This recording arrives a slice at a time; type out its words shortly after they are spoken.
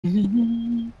What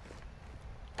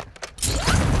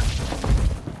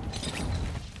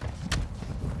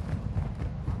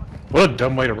a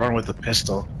dumb way to run with a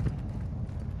pistol.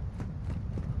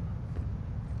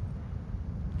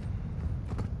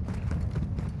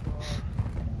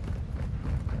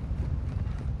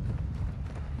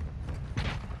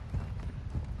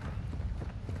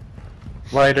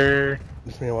 Lighter.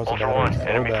 This man wants a battery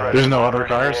so bad. There's no other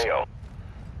cars.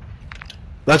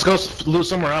 Let's go loot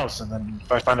somewhere else, and then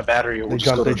if I find a battery, we'll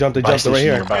just go they jumped right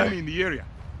here. Enemy in the area.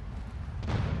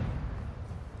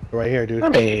 Right here, dude. I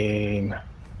mean,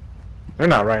 they're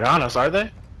not right on us, are they?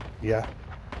 Yeah.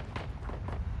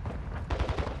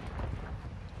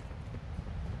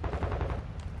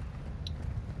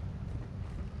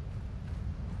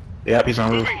 Yep, he's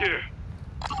on roof. Moving here.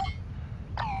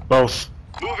 Both.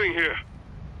 Moving here.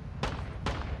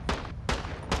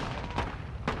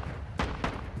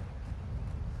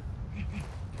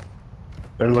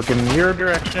 They're looking in your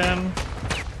direction.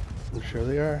 I'm sure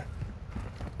they are.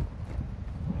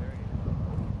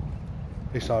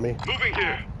 They saw me. Moving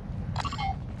here.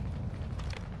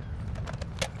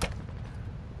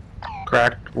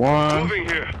 Cracked one. Moving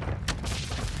here.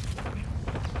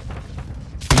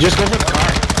 Just go for the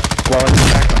car. Well, let's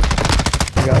attack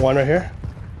them. I got one right here.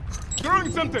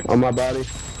 Throwing something. On my body.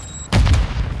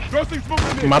 Tossing smoke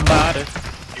in My body.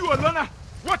 You Alana,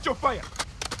 watch your fire.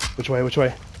 Which way? Which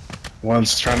way?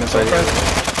 One's trying to say Throwing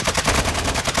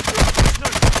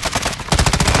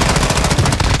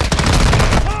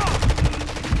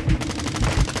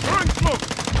smoke.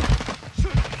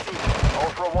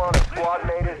 Ultra One, squad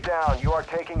mate is down. You are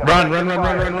taking a Run.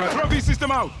 Throw the system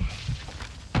out.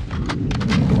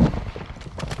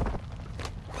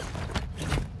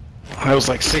 That was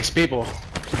like 6 people.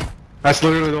 That's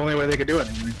literally the only way they could do it.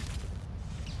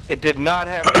 It did not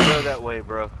have to go that way,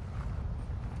 bro.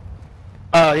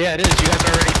 Yeah, it is. You guys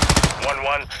already.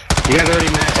 1-1. You guys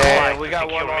already matched. And we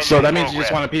got one on. So that means you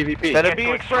just want a PvP. That'd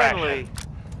be friendly.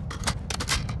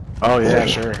 Oh yeah,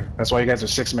 sure. That's why you guys are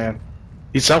 6-man.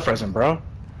 He's self-resing, bro.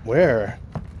 Where?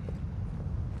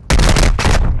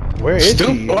 Where is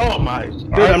he? Oh my.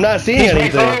 Dude, I'm not seeing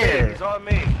anything. He's on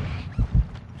me.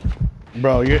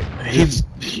 Bro, You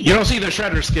don't see the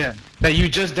shredder skin that you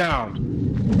just downed.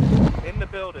 In the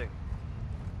building.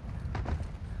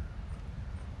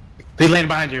 He laying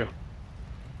behind you.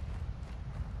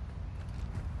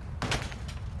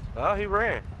 Oh, he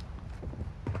ran.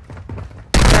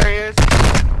 There he is.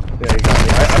 There you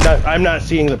go. I'm not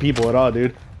seeing the people at all,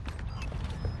 dude.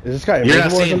 Is this guy You're not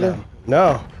invisible or seeing something? them.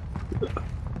 No.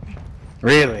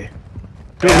 Really?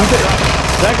 Dude,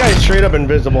 that guy's straight up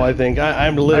invisible, I think.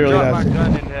 I'm literally I not. dropped my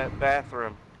gun in that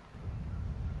bathroom.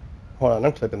 Hold on,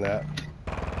 I'm clipping that.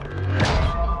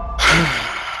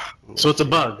 So it's a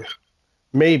bug.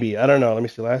 Maybe. I don't know. Let me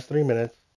see. Last 3 minutes.